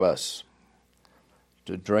us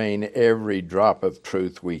to drain every drop of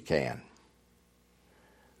truth we can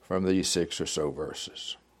from these 6 or so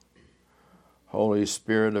verses. Holy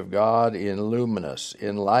Spirit of God, illumine us,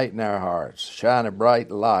 enlighten our hearts, shine a bright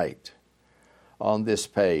light on this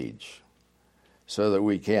page so that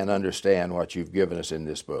we can understand what you've given us in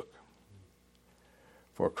this book.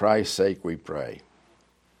 For Christ's sake we pray.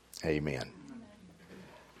 Amen.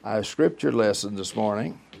 Our scripture lesson this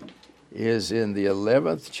morning is in the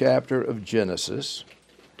 11th chapter of Genesis,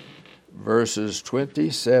 verses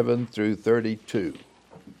 27 through 32.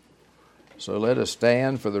 So let us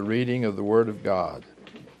stand for the reading of the Word of God.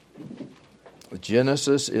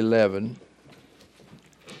 Genesis 11,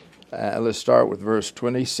 let's start with verse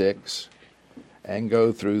 26 and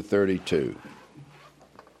go through 32.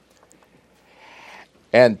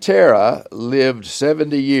 And Terah lived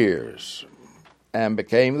 70 years and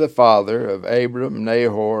became the father of Abram,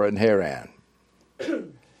 Nahor, and Haran.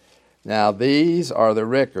 Now these are the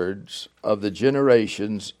records of the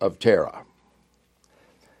generations of Terah.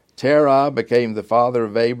 Terah became the father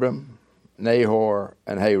of Abram, Nahor,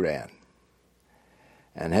 and Haran.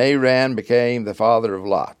 And Haran became the father of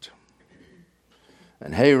Lot.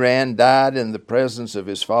 And Haran died in the presence of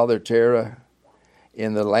his father Terah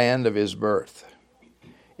in the land of his birth,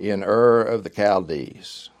 in Ur of the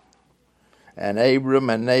Chaldees. And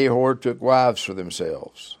Abram and Nahor took wives for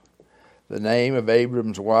themselves. The name of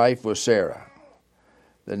Abram's wife was Sarah.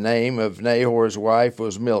 The name of Nahor's wife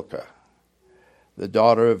was Milcah, the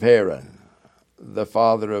daughter of Haran, the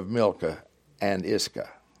father of Milcah and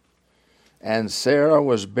Iscah. And Sarah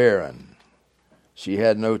was barren. She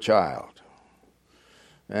had no child.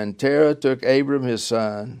 And Terah took Abram his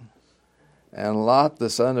son, and Lot the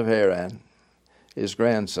son of Haran, his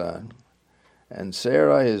grandson, and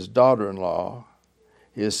Sarah his daughter-in-law,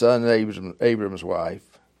 his son Abram's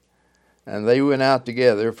wife, and they went out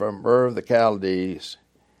together from Ur of the Chaldees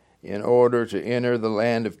in order to enter the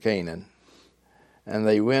land of Canaan. And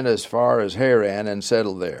they went as far as Haran and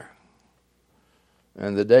settled there.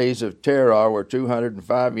 And the days of Terah were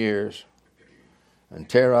 205 years, and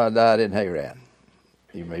Terah died in Haran.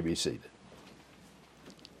 You may be seated.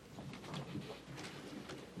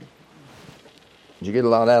 Did you get a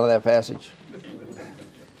lot out of that passage?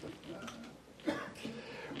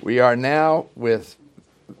 We are now with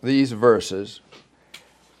these verses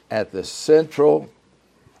at the central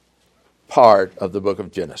part of the book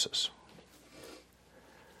of Genesis.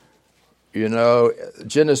 You know,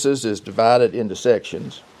 Genesis is divided into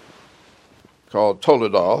sections called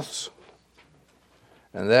Toledoths,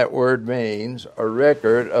 and that word means a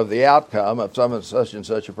record of the outcome of some and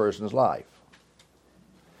such a person's life.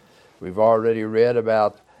 We've already read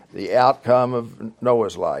about the outcome of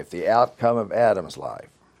Noah's life, the outcome of Adam's life.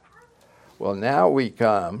 Well, now we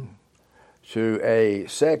come to a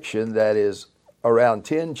section that is around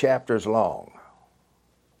 10 chapters long.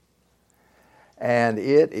 And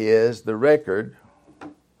it is the record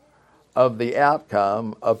of the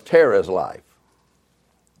outcome of Terah's life.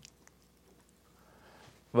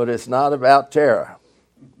 But it's not about Terah.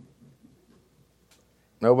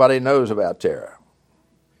 Nobody knows about Terah.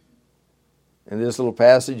 In this little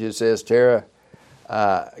passage, it says Terah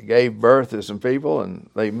gave birth to some people, and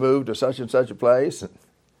they moved to such and such a place. And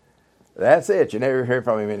that's it. You never hear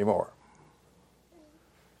from him anymore.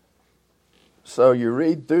 So you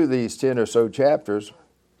read through these 10 or so chapters,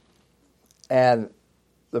 and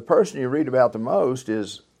the person you read about the most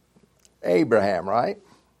is Abraham, right?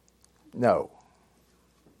 No.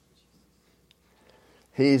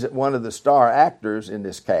 He's one of the star actors in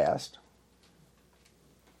this cast.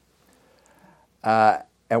 And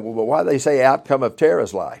why do they say outcome of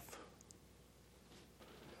Terah's life?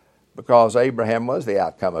 Because Abraham was the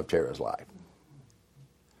outcome of Terah's life.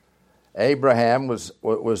 Abraham was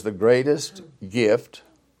the greatest gift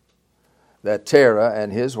that Terah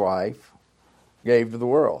and his wife gave to the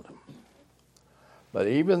world. But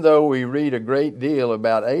even though we read a great deal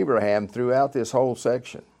about Abraham throughout this whole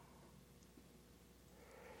section,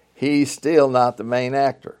 he's still not the main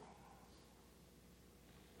actor.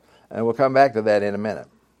 And we'll come back to that in a minute.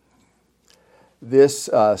 This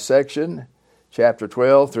section, chapter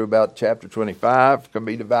 12 through about chapter 25, can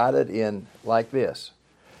be divided in like this.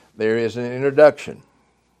 There is an introduction.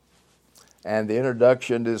 And the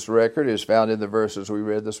introduction to this record is found in the verses we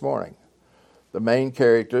read this morning. The main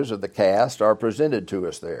characters of the cast are presented to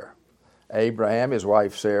us there. Abraham, his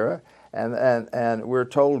wife Sarah, and we're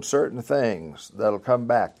told certain things that'll come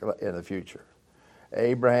back in the future.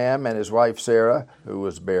 Abraham and his wife Sarah, who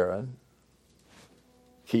was barren,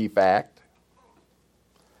 key fact.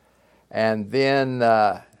 And then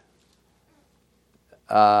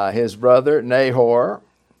his brother Nahor,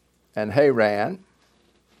 and Haran.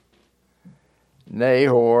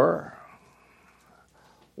 Nahor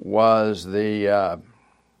was the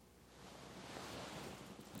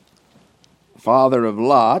father of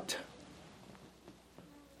Lot,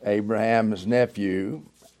 Abraham's nephew.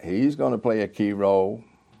 He's going to play a key role.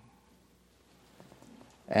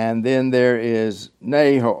 And then there is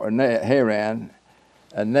Haran,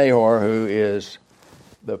 and Nahor, who is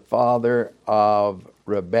the father of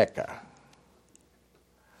Rebekah,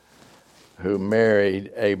 who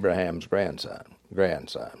married Abraham's grandson.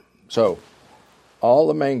 So, all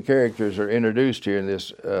the main characters are introduced here in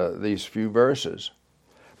these few verses,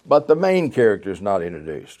 but the main character is not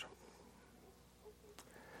introduced.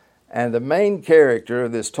 And the main character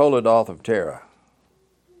of this Toledoth of Terah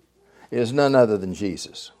is none other than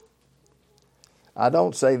Jesus. I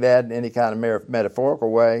don't say that in any kind of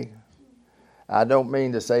metaphorical way. I don't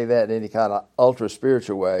mean to say that in any kind of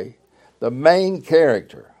ultra-spiritual way. The main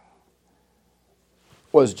character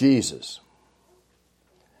was Jesus.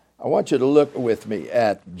 I want you to look with me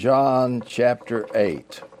at John chapter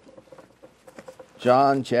 8.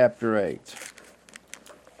 John chapter 8.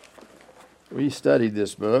 We studied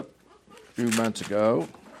this book a few months ago.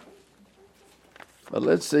 But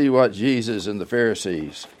let's see what Jesus and the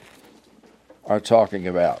Pharisees are talking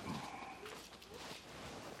about.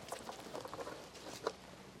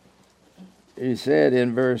 He said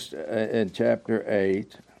in chapter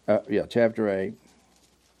 8, chapter 8,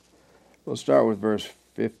 we'll start with verse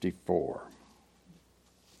 54.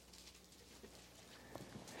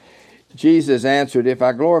 Jesus answered, "If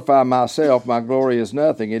I glorify myself, my glory is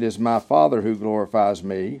nothing. It is my Father who glorifies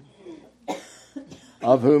me,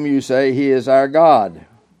 of whom you say he is our God.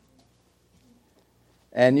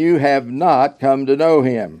 And you have not come to know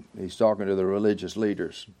him." He's talking to the religious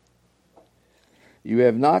leaders. "You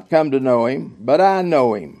have not come to know him, but I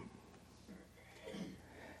know him.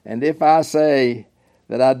 And if I say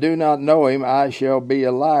that I do not know him, I shall be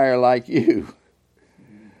a liar like you.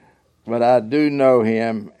 But I do know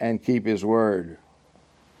him and keep his word.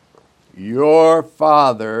 Your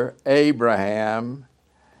father Abraham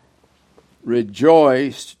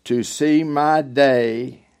rejoiced to see my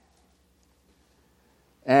day,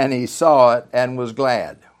 and he saw it and was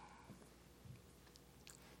glad."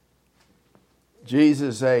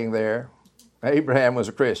 Jesus saying there, Abraham was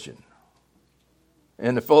a Christian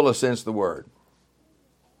in the fullest sense of the word.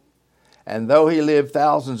 And though he lived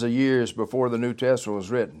thousands of years before the New Testament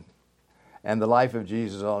was written and the life of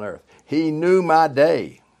Jesus on earth, he knew my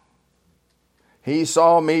day. He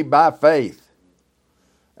saw me by faith.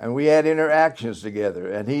 And we had interactions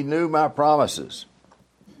together, and he knew my promises.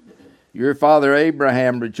 Your father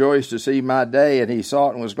Abraham rejoiced to see my day, and he saw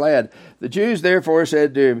it and was glad. The Jews therefore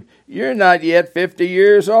said to him, "You're not yet 50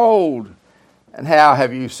 years old. And how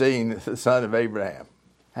have you seen the son of Abraham?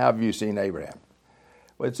 How have you seen Abraham?"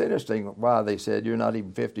 Well, it's interesting why they said, "You're not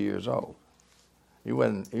even 50 years old." He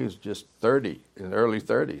was just 30, in the early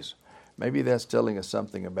 30s. Maybe that's telling us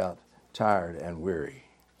something about tired and weary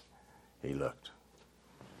he looked.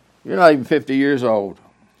 "You're not even 50 years old.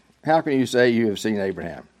 How can you say you have seen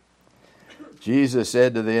Abraham?" Jesus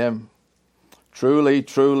said to them, "Truly,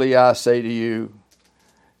 truly, I say to you,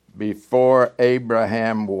 before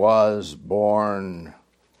Abraham was born,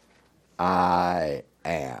 I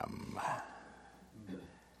am."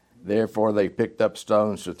 Therefore they picked up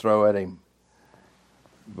stones to throw at him,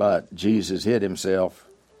 but Jesus hid himself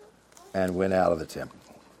and went out of the temple.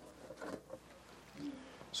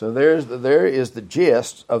 So there is the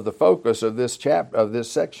gist of the focus of this chapter, of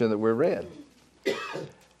this section that we read.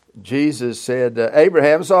 Jesus said,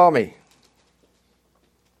 "Abraham saw me.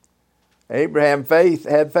 Abraham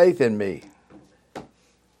had faith in me.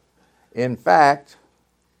 In fact,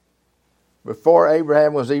 before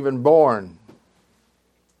Abraham was even born,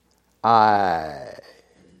 I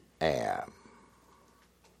am."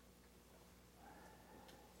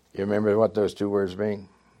 You remember what those two words mean?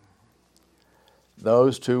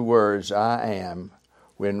 Those two words, "I am,"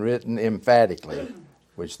 when written emphatically,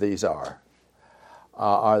 which these are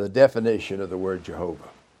the definition of the word Jehovah.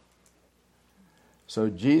 So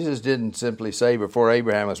Jesus didn't simply say, "Before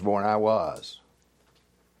Abraham was born, I was."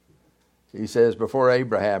 He says, "Before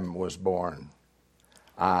Abraham was born,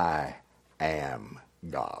 I am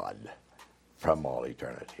God from all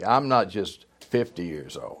eternity." I'm not just 50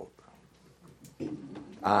 years old.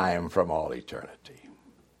 I am from all eternity.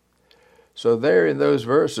 So there in those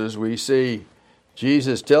verses we see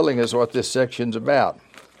Jesus telling us what this section's about.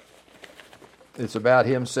 It's about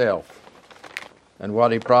himself and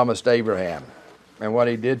what he promised Abraham and what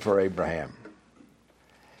he did for Abraham.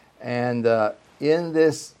 And in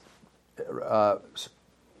this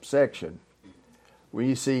section,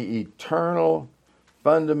 we see eternal,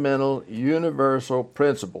 fundamental, universal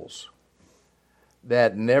principles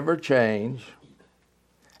that never change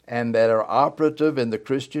and that are operative in the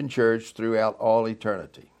Christian church throughout all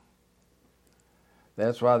eternity.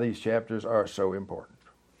 That's why these chapters are so important.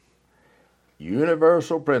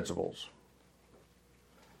 Universal principles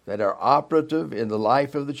that are operative in the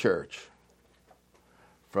life of the church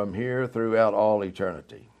from here throughout all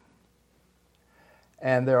eternity.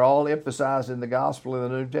 And they're all emphasized in the gospel in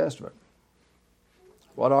the New Testament.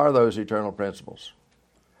 What are those eternal principles?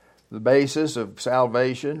 The basis of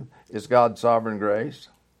salvation is God's sovereign grace.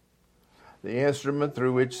 The instrument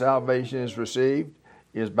through which salvation is received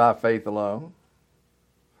is by faith alone.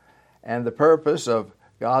 And the purpose of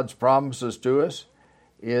God's promises to us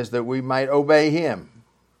is that we might obey Him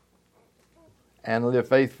and live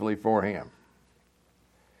faithfully for Him.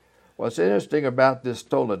 What's interesting about this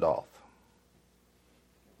Toledoth,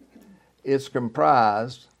 it's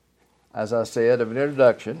comprised, as I said, of an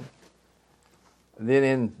introduction. Then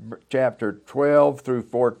in chapter 12 through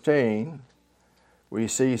 14, we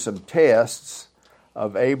see some tests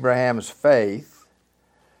of Abraham's faith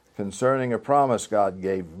concerning a promise God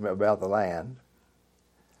gave him about the land.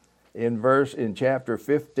 In chapter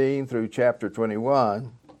 15 through chapter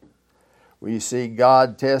 21, we see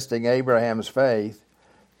God testing Abraham's faith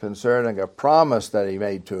concerning a promise that He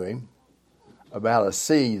made to him about a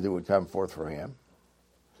seed that would come forth for him.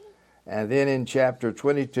 And then in chapter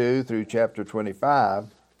 22 through chapter 25,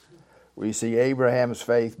 we see Abraham's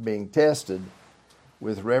faith being tested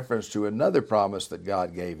with reference to another promise that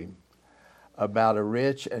God gave him about a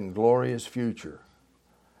rich and glorious future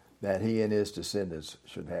that he and his descendants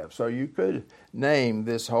should have. So you could name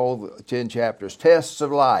this whole 10 chapters tests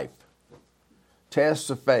of life, tests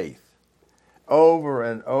of faith. Over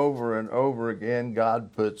and over and over again,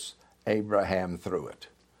 God puts Abraham through it.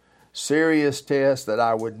 Serious tests that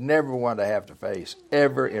I would never want to have to face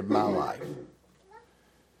ever in my life.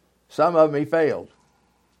 Some of them he failed.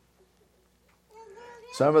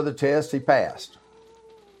 Some of the tests he passed.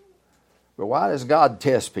 But why does God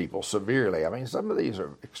test people severely? I mean, some of these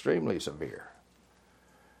are extremely severe.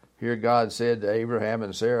 Here God said to Abraham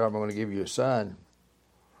and Sarah, I'm going to give you a son,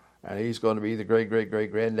 and he's going to be the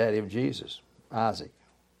great-great-great-granddaddy of Jesus, Isaac.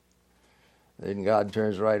 Then God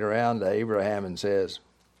turns right around to Abraham and says,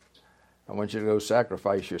 I want you to go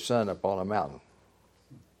sacrifice your son up on a mountain.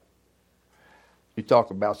 You talk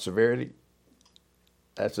about severity,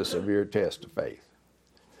 that's a severe test of faith.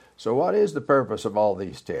 So what is the purpose of all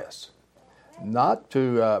these tests? Not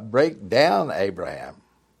to break down Abraham,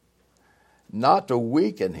 not to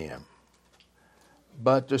weaken him,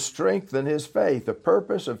 but to strengthen his faith. The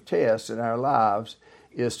purpose of tests in our lives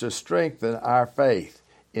is to strengthen our faith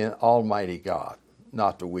in Almighty God,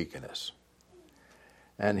 not to weaken us.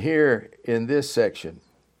 And here in this section,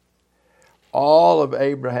 all of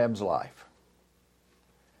Abraham's life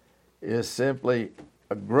is simply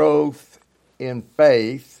a growth in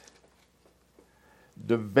faith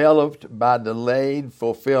developed by delayed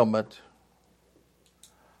fulfillment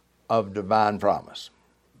of divine promise.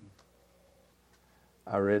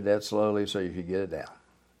 I read that slowly so you could get it down.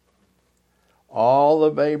 All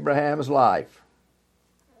of Abraham's life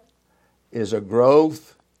is a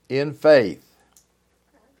growth in faith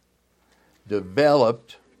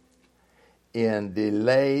developed in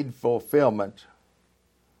delayed fulfillment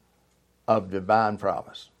of divine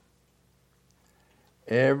promise.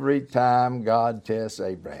 Every time God tests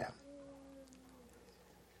Abraham,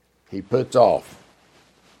 He puts off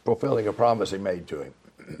fulfilling a promise He made to him.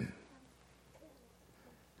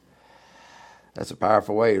 That's a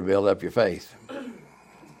powerful way to build up your faith.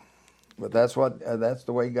 But that's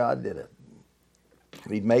the way God did it.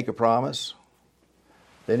 He'd make a promise,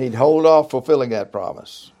 then He'd hold off fulfilling that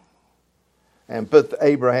promise and put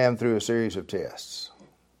Abraham through a series of tests.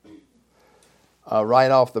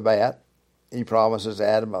 Right off the bat, He promises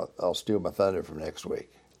Adam, I'll steal my thunder from next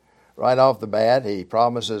week. Right off the bat, He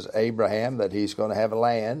promises Abraham that he's going to have a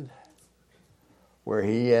land where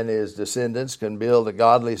he and his descendants can build a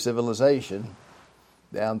godly civilization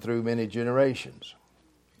down through many generations.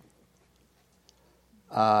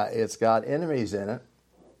 It's got enemies in it.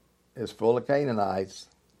 It's full of Canaanites.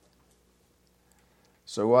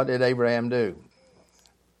 So what did Abraham do?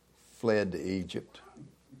 Fled to Egypt.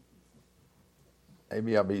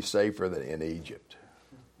 Maybe I'll be safer than in Egypt.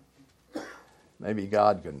 Maybe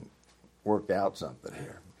God can work out something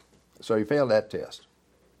here. So he failed that test.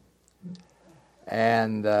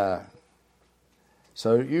 And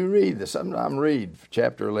so you read this. Sometime read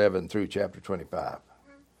chapter 11 through chapter 25.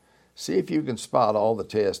 See if you can spot all the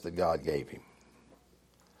tests that God gave him.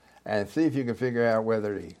 And see if you can figure out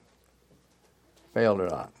whether he failed or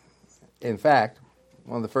not. In fact,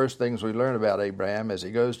 one of the first things we learn about Abraham as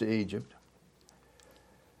he goes to Egypt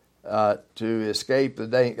to escape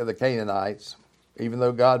the Canaanites, even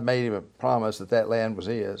though God made him a promise that that land was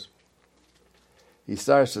his, he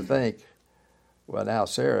starts to think, well, now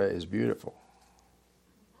Sarah is beautiful.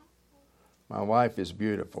 My wife is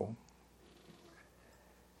beautiful.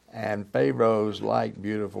 And Pharaohs like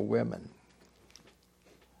beautiful women.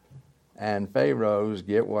 And Pharaohs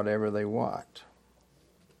get whatever they want.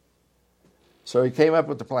 So he came up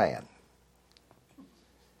with the plan.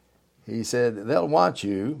 He said, they'll want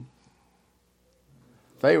you.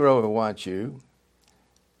 Pharaoh will want you.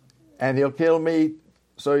 And he'll kill me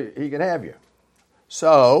so he can have you.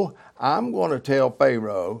 So I'm going to tell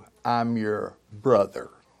Pharaoh, I'm your brother.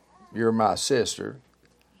 You're my sister.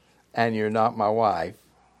 And you're not my wife.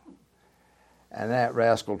 And that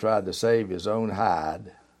rascal tried to save his own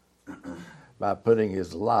hide by putting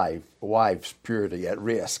his wife's purity at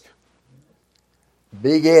risk.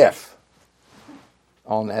 Big F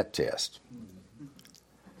on that test.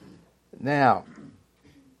 Now,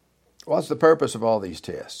 what's the purpose of all these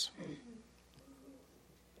tests?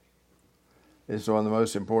 This is one of the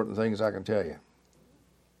most important things I can tell you.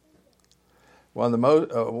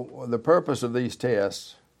 The purpose of these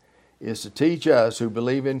tests is to teach us who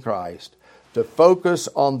believe in Christ to focus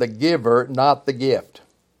on the giver, not the gift.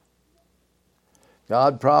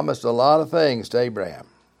 God promised a lot of things to Abraham,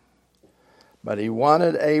 but he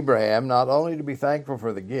wanted Abraham not only to be thankful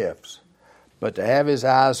for the gifts, but to have his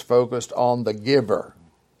eyes focused on the giver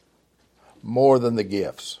more than the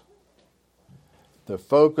gifts. To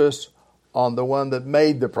focus on the one that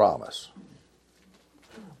made the promise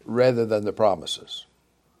rather than the promises.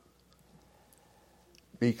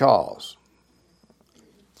 Because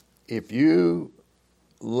if you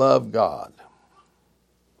love God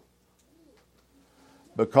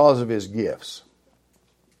because of his gifts,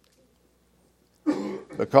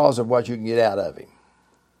 because of what you can get out of him,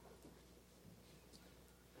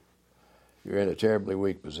 you're in a terribly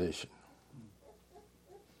weak position.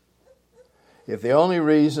 If the only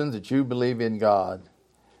reason that you believe in God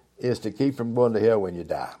is to keep from going to hell when you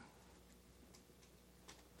die,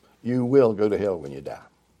 you will go to hell when you die.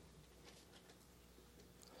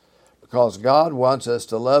 Because God wants us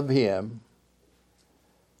to love him,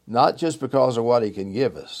 not just because of what he can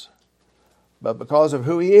give us, but because of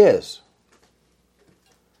who he is.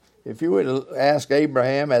 If you were to ask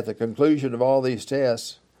Abraham at the conclusion of all these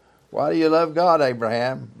tests, why do you love God,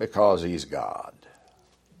 Abraham? Because he's God.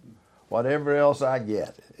 Whatever else I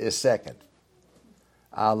get is second.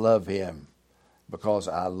 I love him because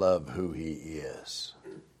I love who he is.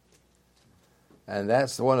 And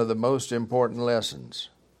that's one of the most important lessons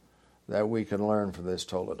that we can learn from this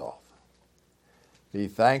Toledoth. Be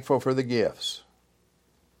thankful for the gifts.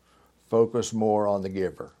 Focus more on the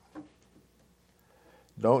giver.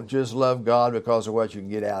 Don't just love God because of what you can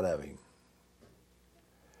get out of him.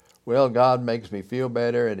 Well, God makes me feel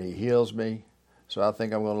better and he heals me, so I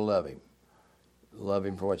think I'm going to love him. Love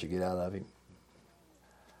him for what you get out of him.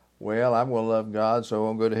 Well, I'm going to love God so I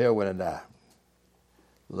won't go to hell when I die.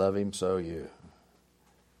 Love him so you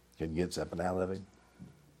can get something out of him.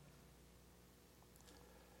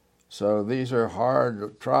 So these are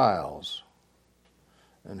hard trials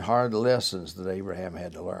and hard lessons that Abraham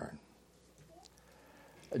had to learn.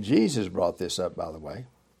 Jesus brought this up, by the way.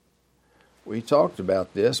 We talked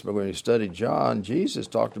about this, but when we studied John, Jesus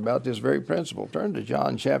talked about this very principle. Turn to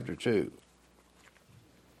John chapter 2.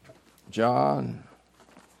 John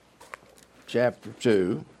chapter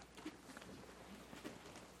 2.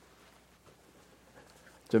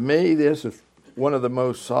 To me, this is one of the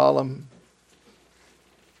most solemn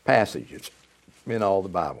passages in all the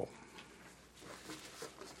Bible.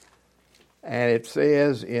 And it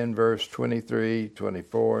says in verse 23,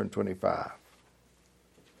 24, and 25,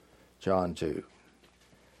 John 2.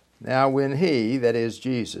 Now when he, that is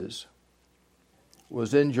Jesus,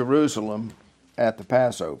 was in Jerusalem at the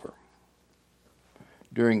Passover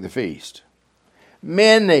during the feast,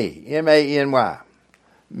 many, M-A-N-Y,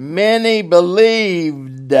 many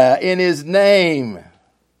believed in his name,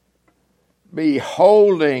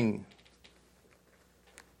 beholding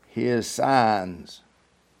his signs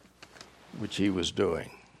which he was doing.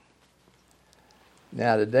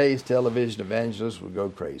 Now, today's television evangelists would go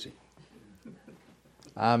crazy.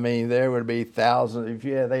 I mean, there would be thousands,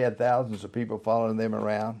 they had thousands of people following them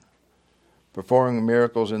around, performing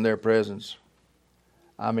miracles in their presence.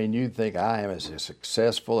 I mean, you'd think I am as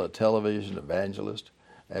successful a television evangelist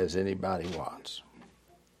as anybody wants.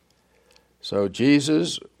 So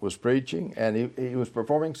Jesus was preaching, and he was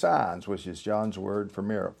performing signs, which is John's word for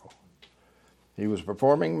miracle. He was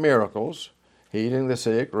performing miracles. healing the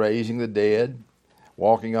sick, raising the dead,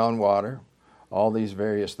 walking on water, all these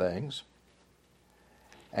various things.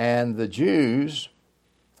 And the Jews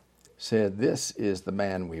said, this is the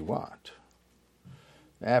man we want.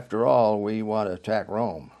 After all, we want to attack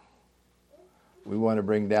Rome. We want to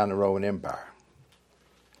bring down the Roman Empire.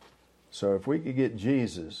 So if we could get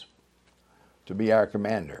Jesus to be our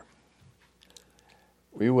commander,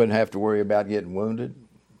 we wouldn't have to worry about getting wounded.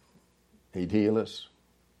 He'd heal us.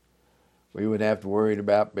 We wouldn't have to worry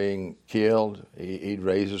about being killed. He'd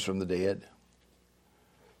raise us from the dead.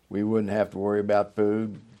 We wouldn't have to worry about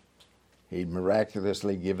food. He'd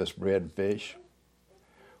miraculously give us bread and fish.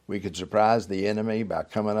 We could surprise the enemy by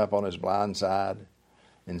coming up on his blind side.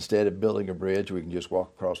 Instead of building a bridge, we can just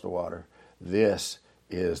walk across the water. This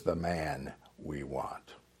is the man we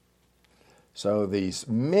want. So these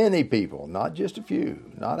many people, not just a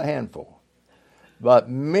few, not a handful, but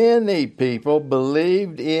many people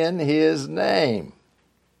believed in his name.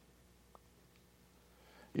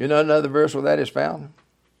 You know another verse where that is found?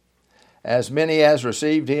 As many as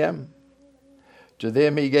received him, to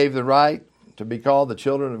them he gave the right to be called the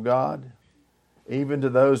children of God, even to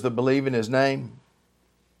those that believe in his name.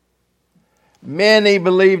 Many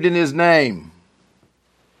believed in his name.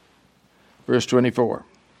 Verse 24.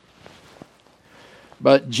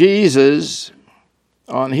 But Jesus,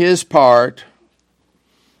 on his part,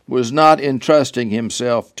 was not entrusting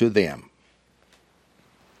himself to them,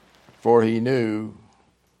 for he knew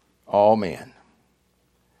all men.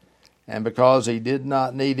 And because he did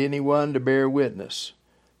not need anyone to bear witness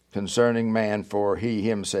concerning man, for he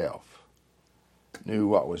himself knew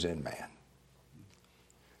what was in man.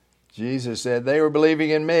 Jesus said, they were believing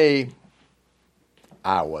in me.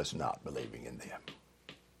 I was not believing in them.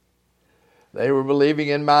 They were believing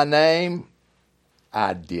in my name.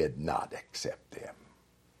 I did not accept them.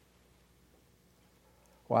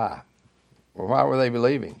 Why? Well, why were they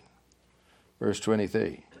believing? Verse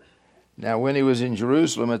 23. Now when he was in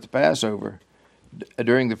Jerusalem at the Passover,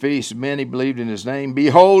 during the feast, many believed in his name,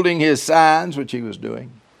 beholding his signs, which he was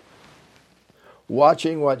doing,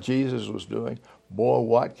 watching what Jesus was doing. Boy,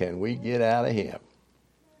 what can we get out of him?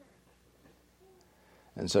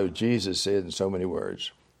 And so Jesus said in so many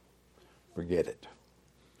words, forget it.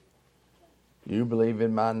 You believe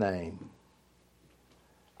in my name,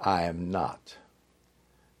 I am not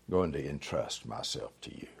going to entrust myself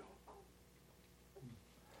to you.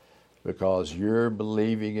 Because you're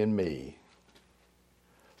believing in me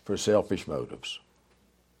for selfish motives.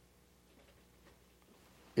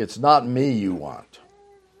 It's not me you want.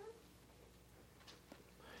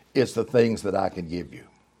 It's the things that I can give you.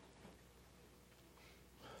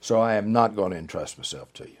 So I am not going to entrust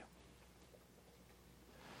myself to you.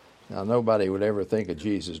 Now, nobody would ever think of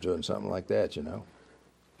Jesus doing something like that, you know.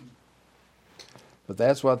 But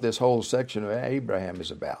that's what this whole section of Abraham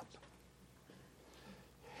is about.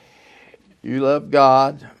 You love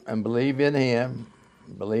God and believe in him,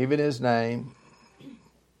 believe in his name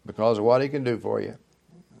because of what he can do for you.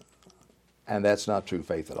 And that's not true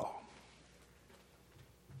faith at all.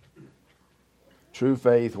 True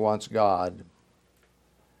faith wants God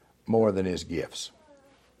more than his gifts.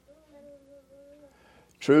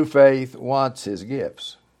 True faith wants his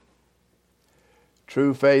gifts.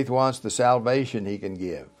 True faith wants the salvation he can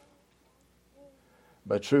give.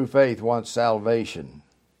 But true faith wants salvation.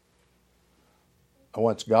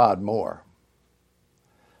 Wants God more.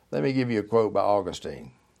 Let me give you a quote by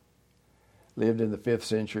Augustine. Lived in the 5th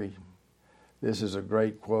century. This is a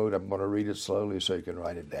great quote. I'm going to read it slowly so you can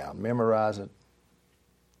write it down. Memorize it.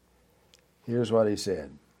 Here's what he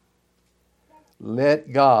said.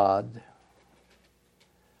 Let God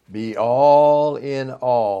be all in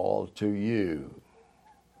all to you,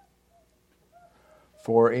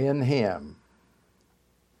 for in him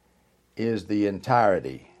is the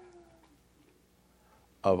entirety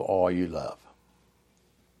of all you love.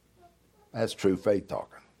 That's true faith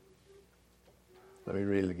talking. Let me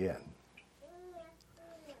read it again.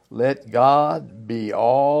 Let God be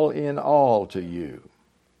all in all to you,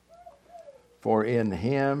 for in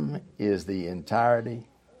him is the entirety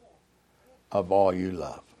of all you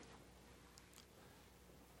love.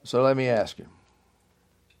 So let me ask you,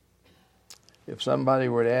 if somebody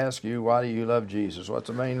were to ask you, why do you love Jesus? What's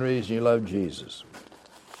the main reason you love Jesus?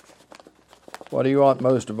 What do you want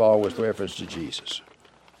most of all with reference to Jesus?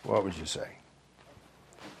 What would you say?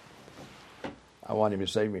 I want him to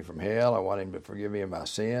save me from hell. I want him to forgive me of my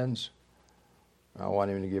sins. I want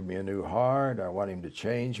him to give me a new heart. I want him to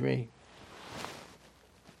change me.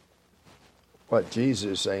 What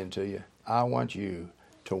Jesus is saying to you, I want you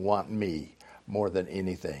to want me more than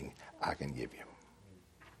anything I can give you.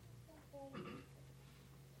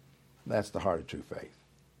 That's the heart of true faith.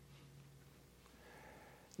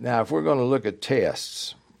 Now, if we're going to look at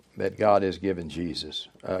tests that God has given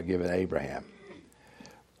given Abraham,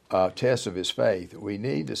 tests of his faith, we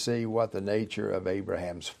need to see what the nature of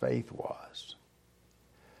Abraham's faith was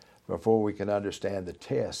before we can understand the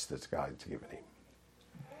test that God's given him.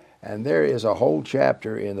 And there is a whole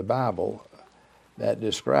chapter in the Bible that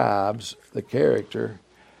describes the character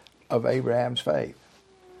of Abraham's faith.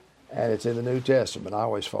 And it's in the New Testament. I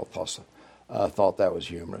always thought that was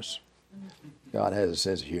humorous. God has a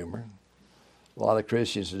sense of humor. A lot of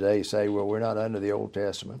Christians today say, well, we're not under the Old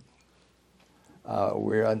Testament.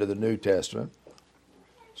 We're under the New Testament.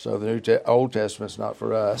 So the Old Testament's not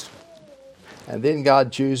for us. And then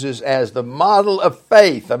God chooses as the model of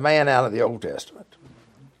faith a man out of the Old Testament.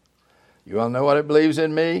 You want to know what it believes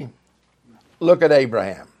in me? Look at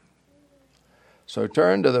Abraham. So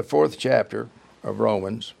turn to the 4th chapter of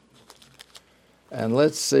Romans, and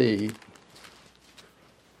let's see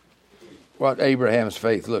what Abraham's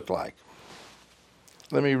faith looked like.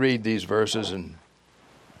 Let me read these verses and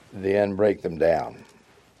then break them down.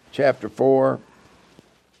 Chapter 4,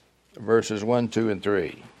 verses 1, 2, and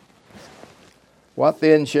 3. What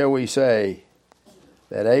then shall we say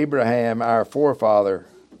that Abraham, our forefather,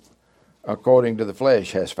 according to the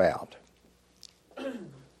flesh, has found?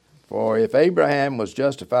 For if Abraham was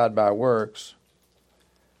justified by works,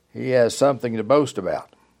 he has something to boast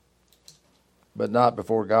about, but not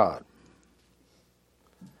before God.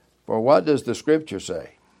 For what does the Scripture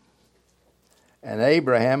say? And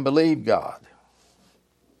Abraham believed God,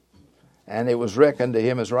 and it was reckoned to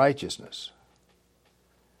him as righteousness.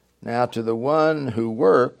 Now to the one who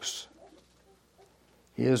works,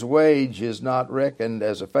 his wage is not reckoned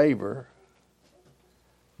as a favor,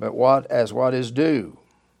 but what is due.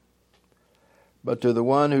 But to the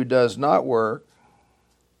one who does not work,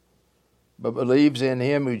 but believes in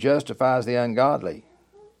him who justifies the ungodly,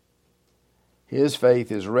 his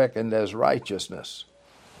faith is reckoned as righteousness.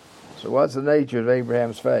 So what's the nature of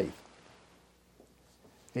Abraham's faith?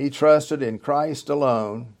 He trusted in Christ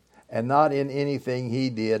alone and not in anything he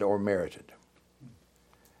did or merited.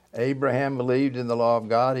 Abraham believed in the law of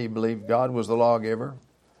God. He believed God was the lawgiver.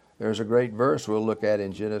 There's a great verse we'll look at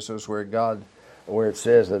in Genesis where it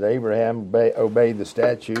says that Abraham obeyed the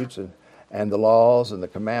statutes and the laws and the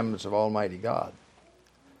commandments of Almighty God.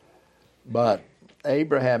 But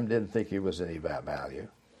Abraham didn't think he was any value.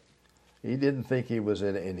 He didn't think he was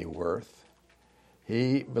in any worth.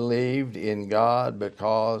 He believed in God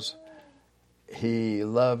because he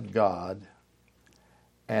loved God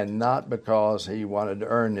and not because he wanted to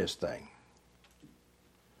earn this thing.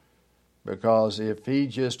 Because if he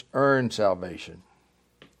just earned salvation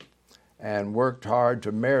and worked hard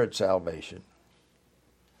to merit salvation,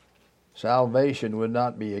 salvation would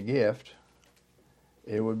not be a gift,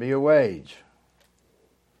 it would be a wage.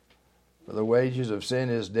 For the wages of sin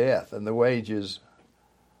is death, and the wages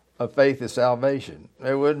of faith is salvation.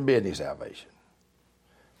 There wouldn't be any salvation.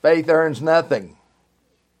 Faith earns nothing.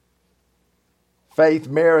 Faith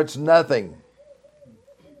merits nothing.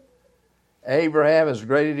 Abraham, as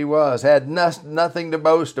great as he was, had nothing to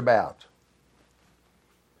boast about.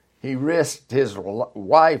 He risked his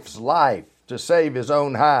wife's life to save his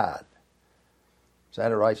own hide. Is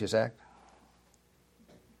that a righteous act?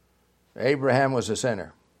 Abraham was a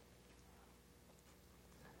sinner.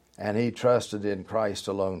 And he trusted in Christ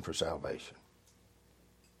alone for salvation.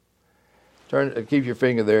 Keep your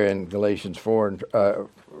finger there in Romans 4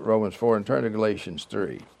 and turn to Galatians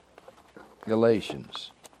 3.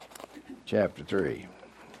 Galatians chapter 3.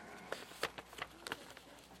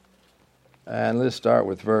 And let's start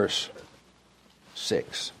with verse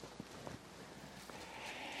 6.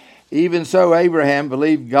 Even so, Abraham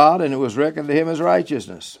believed God, and it was reckoned to him as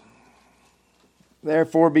righteousness.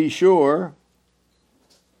 Therefore, be sure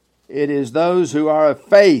it is those who are of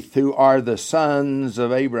faith who are the sons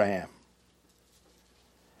of Abraham.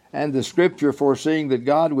 And the Scripture, foreseeing that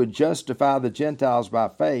God would justify the Gentiles by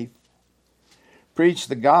faith, preached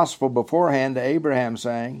the gospel beforehand to Abraham,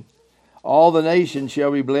 saying, all the nations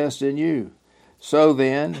shall be blessed in you. So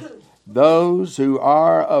then, those who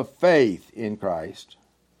are of faith in Christ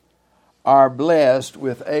are blessed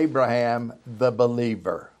with Abraham the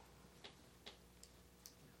believer.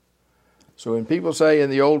 So when people say in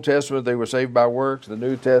the Old Testament they were saved by works, the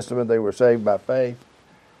New Testament they were saved by faith,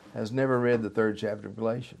 has never read the 3rd chapter of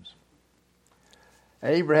Galatians.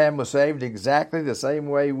 Abraham was saved exactly the same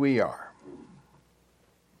way we are.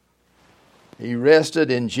 He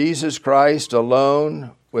rested in Jesus Christ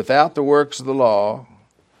alone without the works of the law,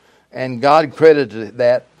 and God credited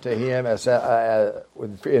that to him as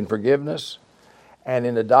in forgiveness and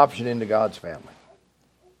in adoption into God's family.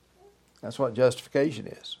 That's what justification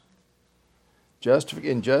is.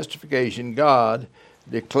 In justification, God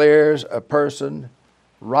declares a person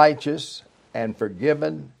righteous and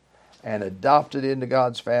forgiven and adopted into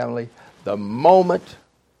God's family the moment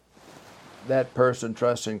that person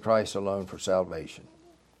trusts in Christ alone for salvation,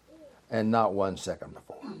 and not 1 second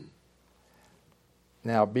before.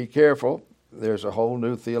 Now, be careful. There's a whole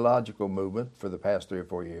new theological movement for the past 3 or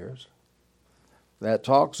 4 years that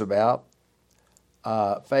talks about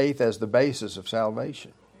faith as the basis of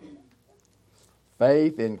salvation.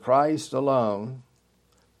 Faith in Christ alone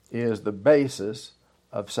is the basis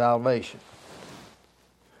of salvation.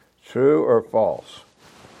 True or false?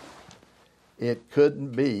 It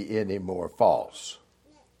couldn't be any more false.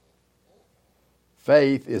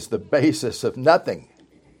 Faith is the basis of nothing.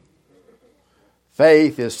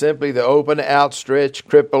 Faith is simply the open, outstretched,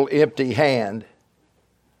 crippled, empty hand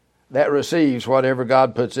that receives whatever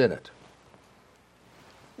God puts in it.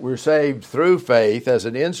 We're saved through faith as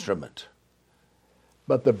an instrument.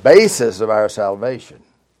 But the basis of our salvation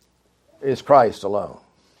is Christ alone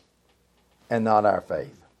and not our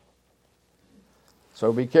faith.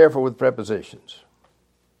 So be careful with prepositions.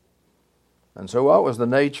 And so what was the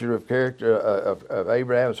nature of character of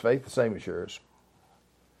Abraham's faith? The same as yours.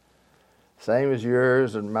 Same as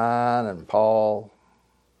yours and mine and Paul.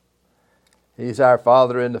 He's our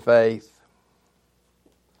father in the faith.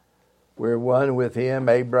 We're one with him,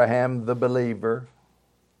 Abraham the believer,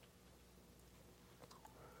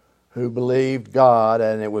 who believed God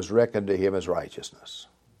and it was reckoned to him as righteousness.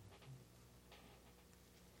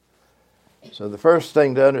 So the first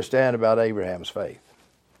thing to understand about Abraham's faith,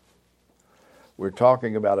 we're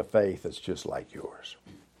talking about a faith that's just like yours.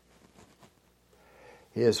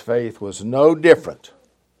 His faith was no different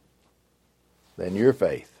than your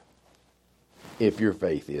faith, if your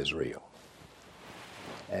faith is real.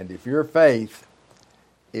 And if your faith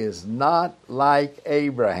is not like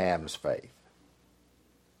Abraham's faith,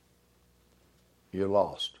 you're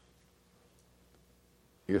lost.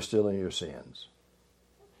 You're still in your sins.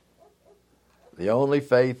 The only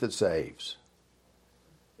faith that saves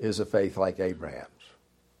is a faith like Abraham's.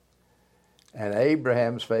 And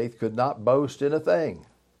Abraham's faith could not boast in a thing.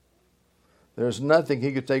 There's nothing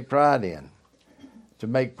he could take pride in to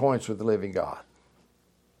make points with the living God.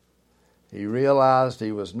 He realized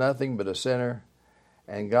he was nothing but a sinner,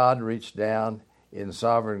 and God reached down in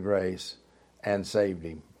sovereign grace and saved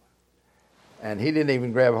him. And he didn't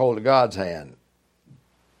even grab hold of God's hand.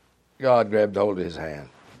 God grabbed hold of his hand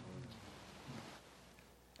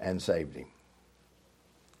and saved him.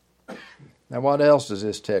 Now, what else does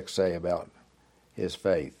this text say about his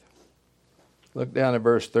faith? Look down at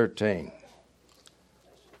verse 13.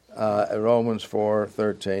 Romans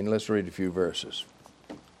 4:13. Let's read a few verses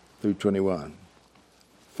through 21.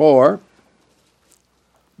 For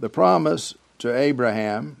the promise to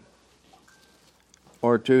Abraham,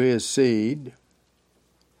 or to his seed,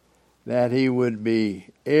 that he would be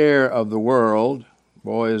heir of the world,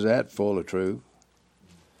 boy, is that full of truth,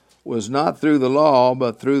 was not through the law,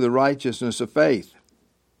 but through the righteousness of faith.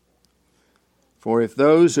 For if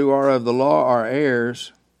those who are of the law are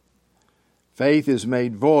heirs, faith is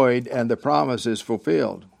made void, and the promise is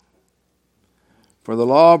fulfilled. For the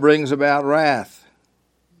law brings about wrath,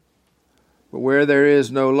 but where there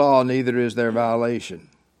is no law, neither is there violation.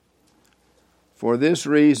 For this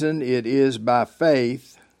reason it is by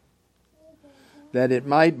faith, that it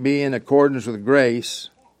might be in accordance with grace,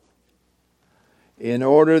 in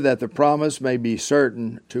order that the promise may be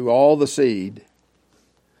certain to all the seed,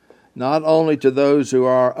 not only to those who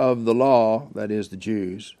are of the law, that is, the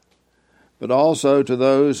Jews, but also to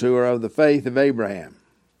those who are of the faith of Abraham,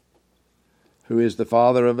 who is the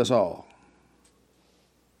father of us all.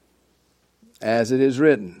 As it is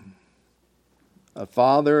written, a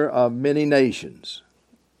father of many nations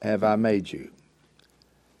have I made you,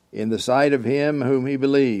 in the sight of him whom he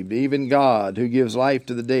believed, even God, who gives life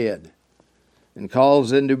to the dead, and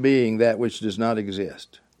calls into being that which does not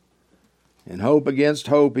exist. In hope against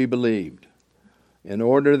hope he believed, in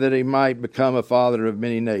order that he might become a father of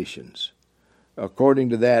many nations, according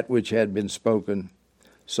to that which had been spoken,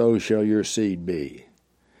 so shall your seed be.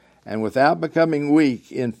 And without becoming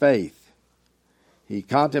weak in faith, he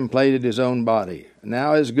contemplated his own body,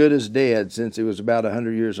 now as good as dead, since he was about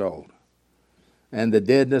 100 years old, and the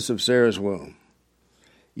deadness of Sarah's womb.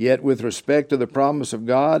 Yet with respect to the promise of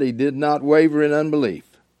God, he did not waver in unbelief,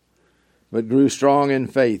 but grew strong in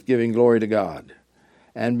faith, giving glory to God,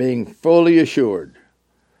 and being fully assured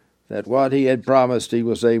that what he had promised he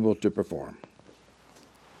was able to perform.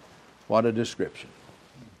 What a description.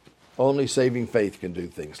 Only saving faith can do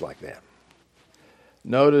things like that.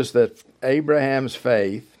 Notice that Abraham's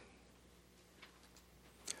faith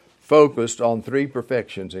focused on three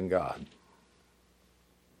perfections in God.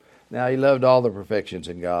 Now, he loved all the perfections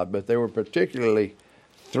in God, but there were particularly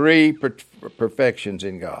three perfections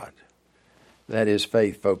in God that his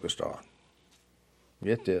faith focused on.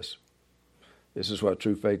 Get this. This is what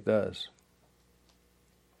true faith does.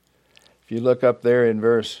 If you look up there in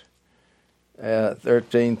verse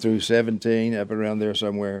 13 through 17, up around there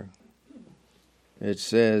somewhere, it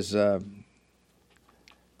says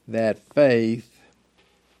that faith,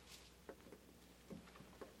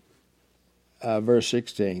 verse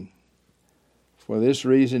 16, for this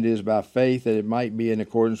reason it is by faith that it might be in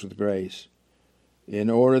accordance with grace,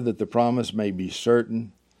 in order that the promise may be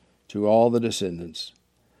certain to all the descendants,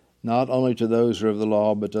 not only to those who are of the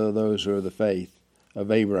law, but to those who are of the faith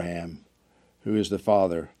of Abraham, who is the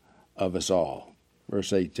father of us all.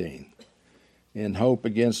 Verse 18, in hope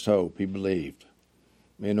against hope he believed,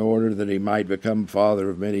 in order that he might become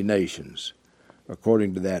father of many nations,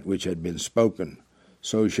 according to that which had been spoken,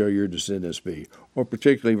 so shall your descendants be. Or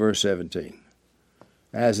particularly verse 17,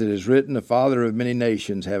 as it is written, the father of many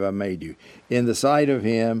nations have I made you, in the sight of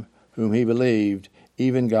him whom he believed,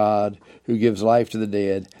 even God, who gives life to the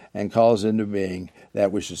dead and calls into being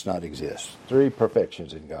that which does not exist. Three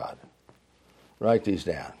perfections in God. Write these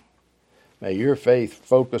down. May your faith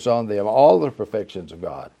focus on them, all the perfections of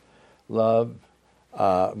God. Love,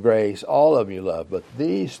 grace, all of them you love. But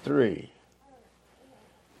these three,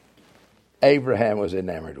 Abraham was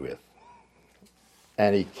enamored with.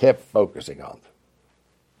 And he kept focusing on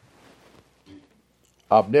them.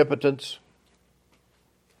 Omnipotence,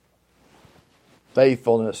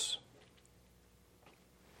 faithfulness,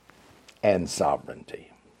 and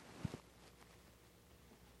sovereignty.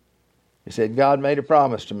 He said, God made a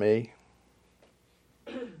promise to me,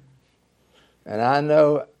 and I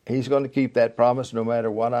know he's going to keep that promise no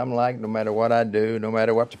matter what I'm like, no matter what I do, no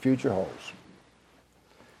matter what the future holds.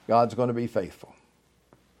 God's going to be faithful.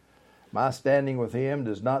 My standing with him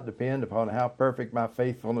does not depend upon how perfect my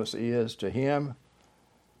faithfulness is to him,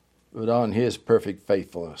 but on his perfect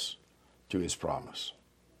faithfulness to his promise.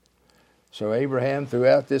 So Abraham,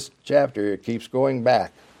 throughout this chapter, it keeps going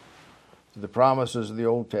back to the promises of the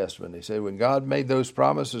Old Testament. He said, when God made those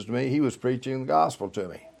promises to me, he was preaching the gospel to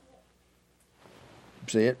me.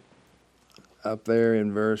 See it? Up there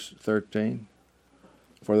in verse 13.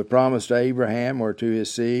 For the promise to Abraham or to his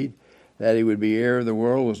seed that he would be heir of the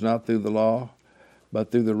world was not through the law, but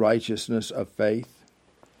through the righteousness of faith.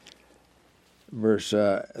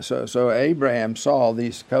 So Abraham saw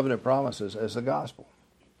these covenant promises as the gospel.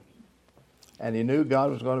 And he knew God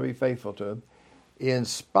was going to be faithful to him in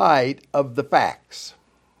spite of the facts.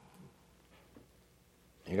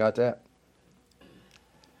 You got that?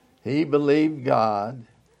 He believed God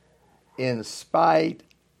in spite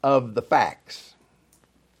of the facts.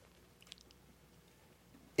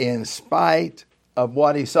 In spite of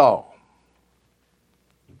what he saw.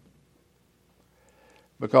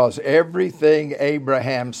 Because everything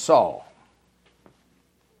Abraham saw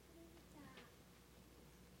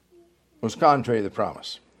was contrary to the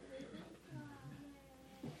promise.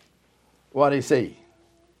 What did he see?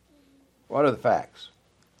 What are the facts?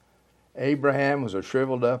 Abraham was a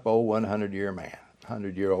shriveled up old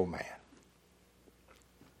 100-year-old man.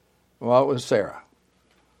 What was Sarah?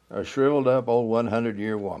 A shriveled up old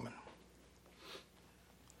 100-year woman.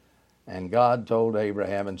 And God told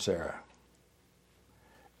Abraham and Sarah,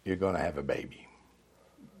 you're going to have a baby.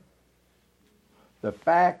 The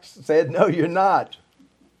facts said, no, you're not.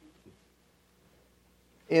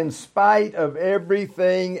 In spite of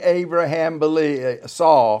everything Abraham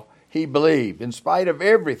saw, he believed. In spite of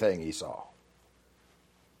everything he saw.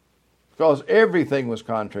 Because everything was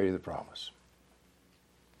contrary to the promise.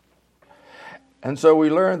 And so we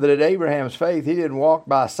learned that at Abraham's faith, he didn't walk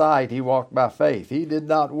by sight, he walked by faith. He did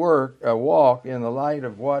not walk in the light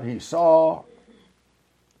of what he saw,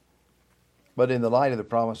 but in the light of the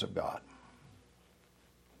promise of God.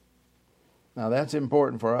 Now that's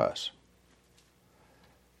important for us.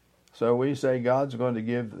 So we say God's going to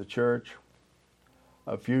give the church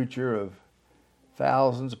a future of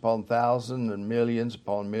thousands upon thousands and millions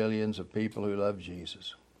upon millions of people who love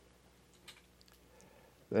Jesus.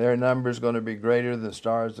 Their number is going to be greater than the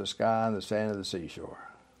stars of the sky and the sand of the seashore.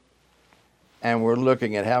 And we're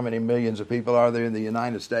looking at how many millions of people are there in the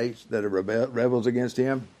United States that are rebels against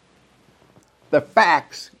him. The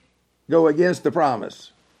facts go against the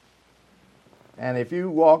promise. And if you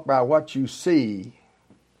walk by what you see,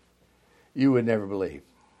 you would never believe.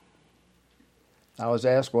 I was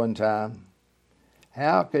asked one time,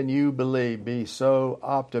 how can you be so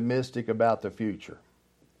optimistic about the future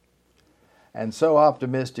and so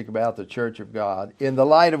optimistic about the Church of God in the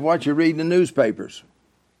light of what you read in the newspapers?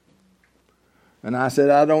 And I said,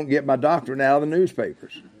 I don't get my doctrine out of the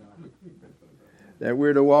newspapers. That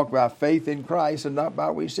we're to walk by faith in Christ and not by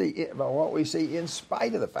what we see in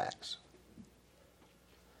spite of the facts.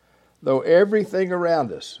 Though everything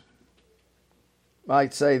around us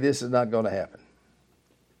might say this is not going to happen,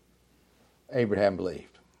 Abraham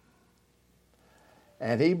believed.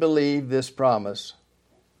 And he believed this promise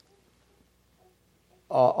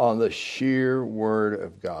on the sheer word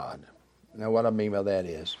of God. Now what I mean by that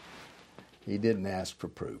is, he didn't ask for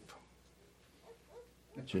proof.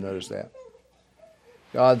 Did you notice that?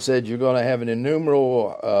 God said you're going to have an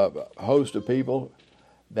innumerable host of people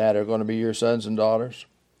that are going to be your sons and daughters.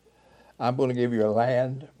 I'm going to give you a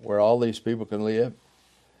land where all these people can live.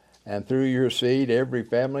 And through your seed, every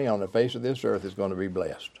family on the face of this earth is going to be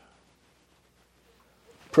blessed.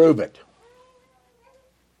 Prove it.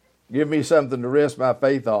 Give me something to rest my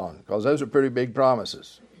faith on, because those are pretty big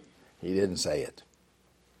promises. He didn't say it.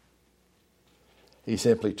 He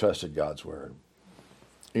simply trusted God's word.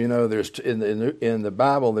 You know, there's in the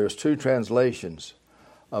Bible, there's two translations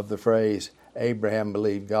of the phrase, Abraham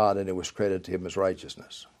believed God and it was credited to him as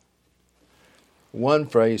righteousness. One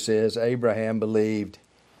phrase says, Abraham believed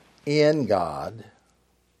in God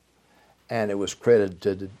and it was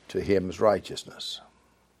credited to him as righteousness.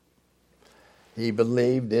 He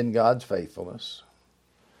believed in God's faithfulness,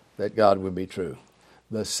 that God would be true.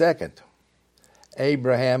 The second,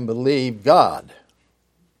 Abraham believed God.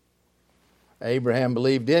 Abraham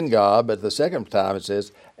believed in God, but the second time it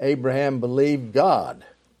says, Abraham believed God,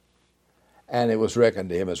 and it was reckoned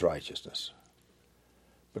to him as righteousness.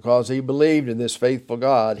 Because he believed in this faithful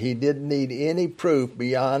God, he didn't need any proof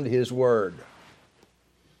beyond his word.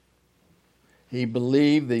 He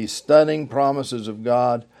believed these stunning promises of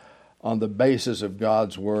God on the basis of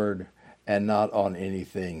God's word and not on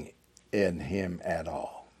anything in him at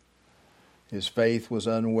all. His faith was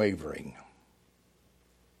unwavering.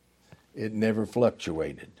 It never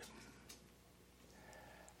fluctuated.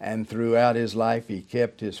 And throughout his life, he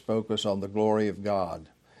kept his focus on the glory of God.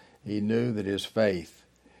 He knew that his faith,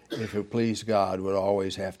 if it pleased God, would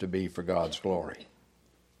always have to be for God's glory.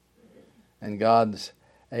 And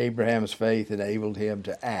Abraham's faith enabled him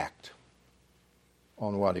to act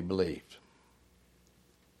on what he believed.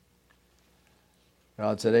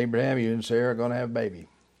 God said, Abraham, you and Sarah are going to have a baby.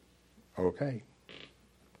 Okay.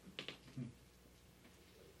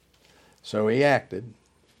 So he acted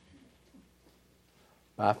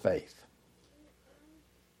by faith.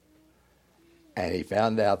 And he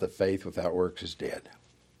found out that faith without works is dead.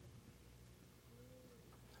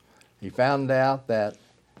 He found out that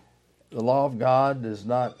the law of God does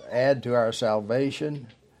not add to our salvation.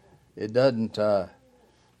 It doesn't,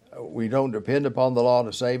 we don't depend upon the law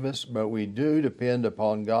to save us, but we do depend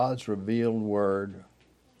upon God's revealed word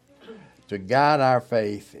to guide our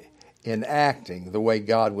faith in acting the way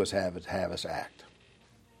God would have us act.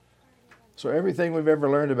 So everything we've ever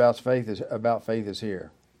learned about faith is here.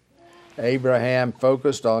 Abraham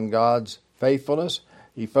focused on God's faithfulness.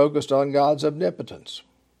 He focused on God's omnipotence.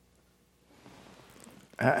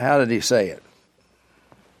 How did he say it?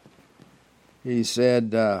 He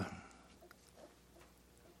said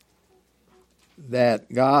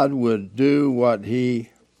that God would do what he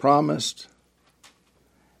promised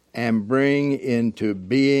and bring into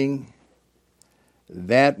being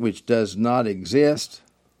that which does not exist,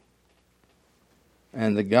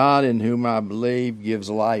 and the God in whom I believe gives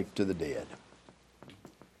life to the dead.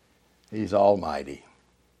 He's almighty.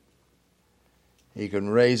 He can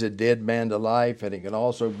raise a dead man to life, and he can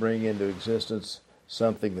also bring into existence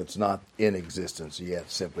something that's not in existence yet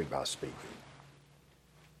simply by speaking.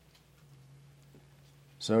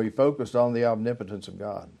 So he focused on the omnipotence of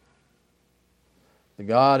God. The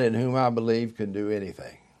God in whom I believe can do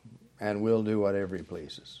anything and will do whatever he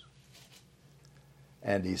pleases.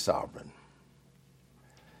 And he's sovereign.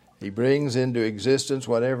 He brings into existence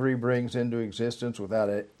whatever he brings into existence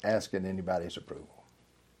without asking anybody's approval.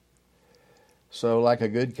 So like a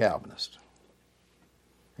good Calvinist,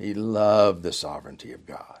 he loved the sovereignty of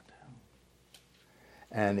God.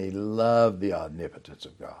 And he loved the omnipotence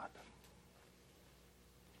of God.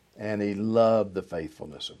 And he loved the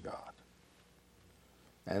faithfulness of God.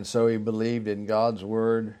 And so he believed in God's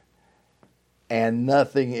word and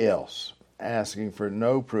nothing else, asking for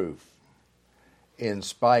no proof, in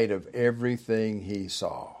spite of everything he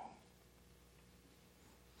saw,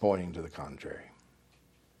 pointing to the contrary.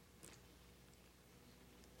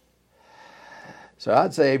 So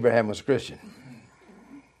I'd say Abraham was a Christian.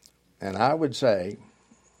 And I would say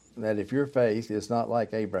that if your faith is not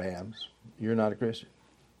like Abraham's, you're not a Christian.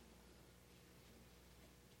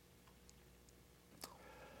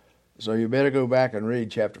 So you better go back and read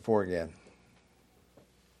chapter 4 again.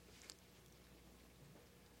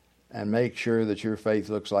 and make sure that your faith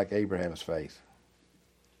looks like Abraham's faith.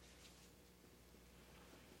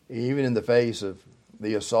 Even in the face of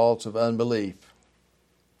the assaults of unbelief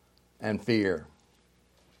and fear,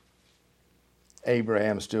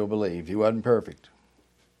 Abraham still believed. He wasn't perfect,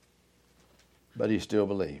 but he still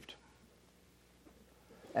believed.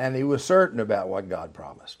 And he was certain about what God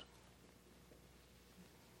promised.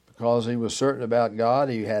 Because he was certain about God,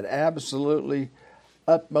 he had absolutely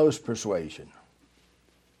utmost persuasion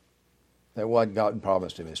that what God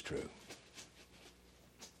promised him is true.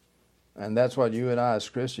 And that's what you and I as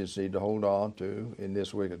Christians need to hold on to in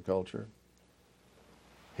this wicked culture.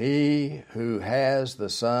 He who has the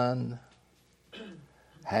Son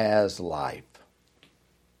has life.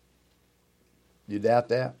 You doubt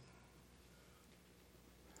that?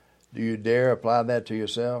 Do you dare apply that to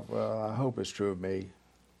yourself? Well, I hope it's true of me.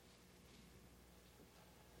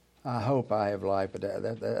 I hope I have life, but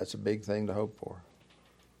that's a big thing to hope for.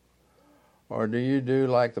 Or do you do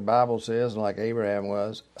like the Bible says and like Abraham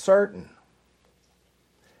was, certain?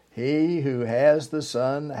 He who has the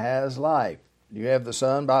Son has life. Do you have the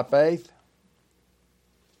Son by faith?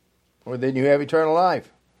 Or then you have eternal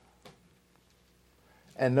life.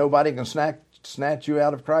 And nobody can snatch you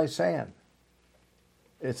out of Christ's hand.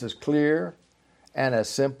 It's as clear and as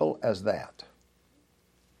simple as that.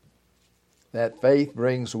 That faith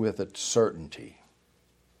brings with it certainty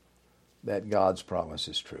that God's promise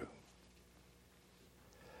is true.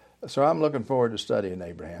 So I'm looking forward to studying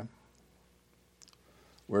Abraham.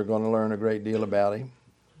 We're going to learn a great deal about him.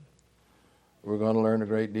 We're going to learn a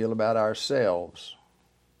great deal about ourselves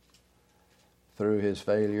through his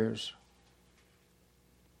failures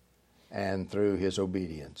and through his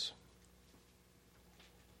obedience.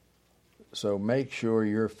 So make sure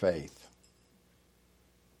your faith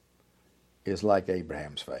is like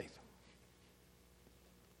Abraham's faith.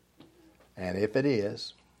 And if it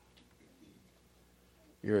is,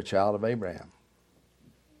 you're a child of Abraham.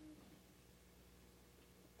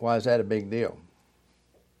 Why is that a big deal?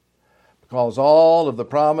 Because all of the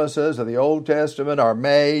promises of the Old Testament are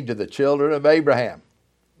made to the children of Abraham.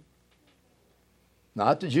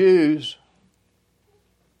 Not the Jews,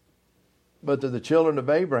 but to the children of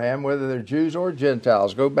Abraham, whether they're Jews or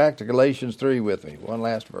Gentiles. Go back to Galatians 3 with me, one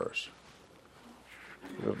last verse.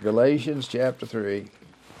 Galatians chapter 3.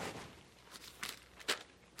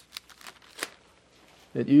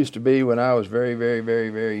 It used to be when I was very, very, very,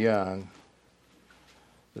 very young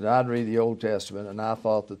that I'd read the Old Testament and I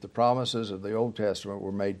thought that the promises of the Old Testament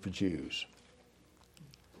were made for Jews.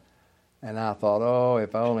 And I thought, oh,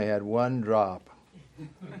 if I only had one drop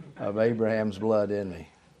of Abraham's blood in me,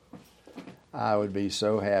 I would be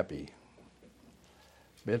so happy.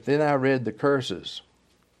 But then I read the curses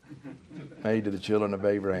made to the children of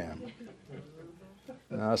Abraham.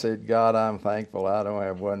 And I said, God, I'm thankful I don't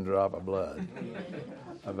have one drop of blood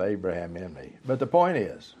of Abraham in me. But the point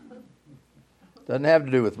is, it doesn't have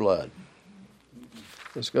to do with blood.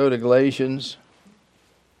 Let's go to Galatians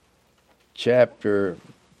chapter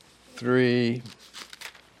 3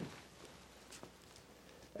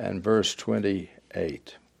 and verse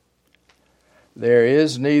 28. There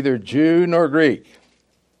is neither Jew nor Greek.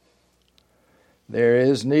 There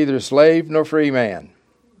is neither slave nor free man.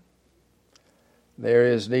 There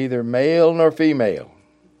is neither male nor female.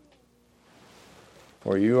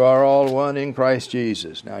 For you are all one in Christ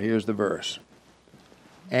Jesus. Now here's the verse.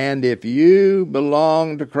 And if you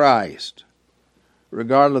belong to Christ,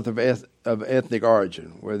 regardless of ethnic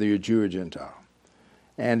origin, whether you're Jew or Gentile,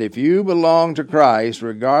 and if you belong to Christ,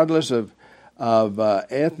 regardless of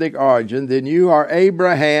ethnic origin, then you are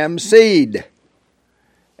Abraham's seed,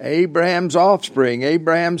 Abraham's offspring,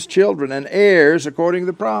 Abraham's children, and heirs according to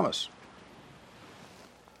the promise.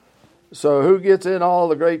 So who gets in on all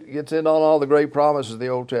the great promises of the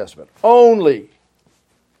Old Testament? Only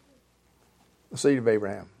the seed of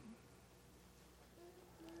Abraham.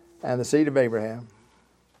 And the seed of Abraham,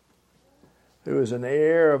 who is an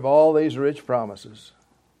heir of all these rich promises,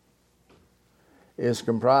 is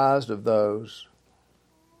comprised of those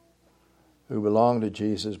who belong to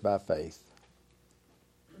Jesus by faith,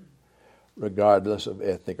 regardless of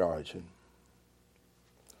ethnic origin.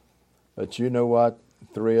 But you know what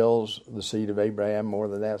thrills the seed of Abraham more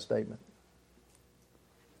than that statement?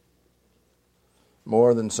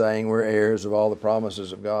 More than saying we're heirs of all the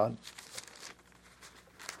promises of God?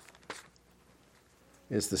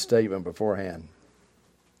 It's the statement beforehand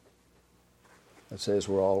that says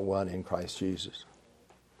we're all one in Christ Jesus.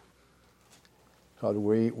 Because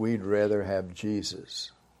we'd rather have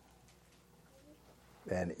Jesus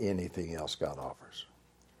than anything else God offers.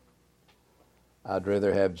 I'd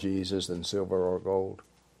rather have Jesus than silver or gold.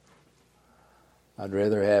 I'd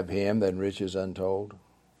rather have him than riches untold.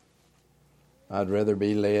 I'd rather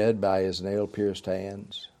be led by his nail-pierced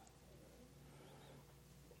hands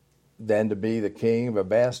than to be the king of a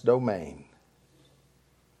vast domain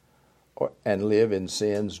and live in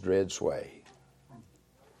sin's dread sway.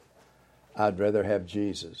 I'd rather have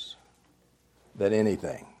Jesus than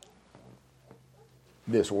anything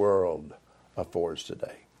this world affords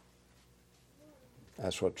today.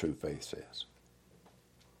 That's what true faith says.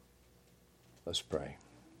 Let's pray.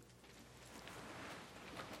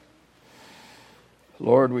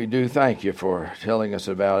 Lord, we do thank you for telling us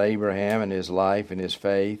about Abraham and his life and his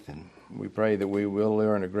faith, and we pray that we will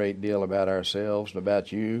learn a great deal about ourselves and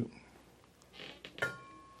about you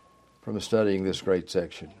from studying this great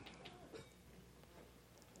section.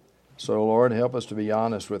 So, Lord, help us to be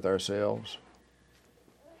honest with ourselves.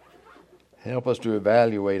 Help us to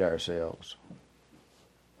evaluate ourselves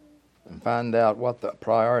and find out what the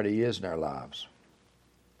priority is in our lives.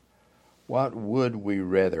 What would we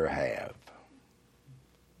rather have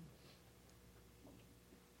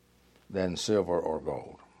than silver or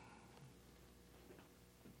gold?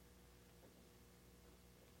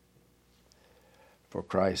 For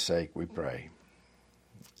Christ's sake we pray.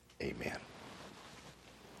 Amen.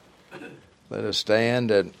 Let us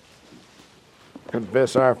stand and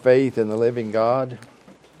confess our faith in the living God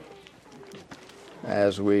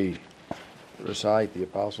as we recite the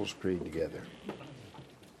Apostles' Creed together.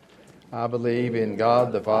 I believe in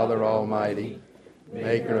God the Father Almighty,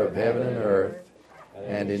 maker of heaven and earth,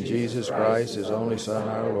 and in Jesus Christ, his only Son,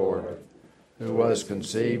 our Lord, who was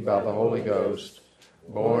conceived by the Holy Ghost,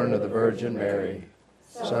 born of the Virgin Mary,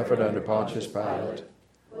 suffered under Pontius Pilate,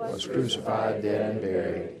 was crucified, dead, and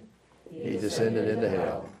buried. He descended into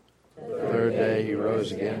hell. The third day he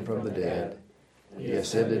rose again from the dead. He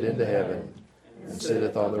ascended into heaven, and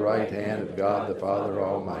sitteth on the right hand of God the Father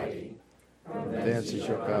Almighty. From thence he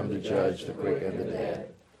shall come to judge the quick and the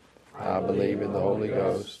dead. I believe in the Holy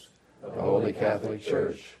Ghost, the Holy Catholic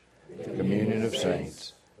Church, the communion of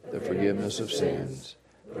saints, the forgiveness of sins,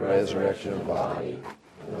 the resurrection of the body,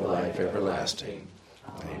 and the life everlasting.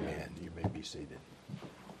 Amen. You may be seated.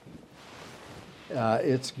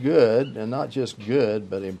 It's good, and not just good,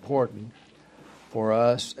 but important for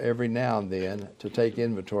us every now and then to take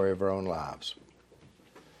inventory of our own lives.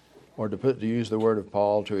 Or to use the word of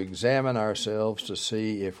Paul, to examine ourselves to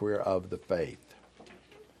see if we're of the faith.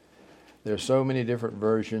 There's so many different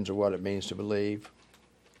versions of what it means to believe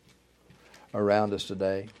around us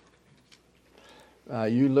today.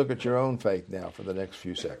 You look at your own faith now for the next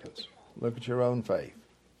few seconds. Look at your own faith.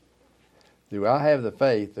 Do I have the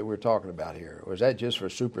faith that we're talking about here? Or is that just for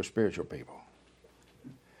super spiritual people?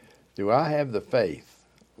 Do I have the faith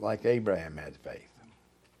like Abraham had faith?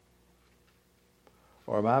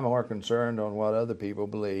 Or am I more concerned on what other people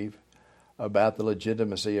believe about the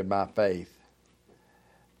legitimacy of my faith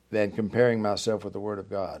than comparing myself with the Word of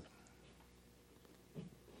God?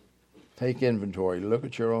 Take inventory. Look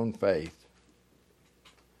at your own faith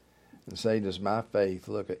and say, does my faith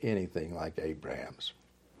look at anything like Abraham's?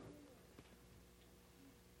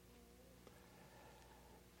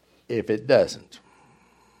 If it doesn't,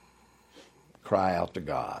 cry out to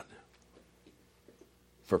God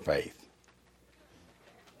for faith.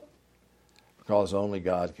 Because only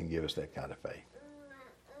God can give us that kind of faith.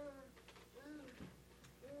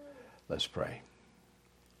 Let's pray.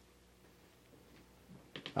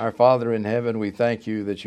 Our Father in heaven, we thank you that you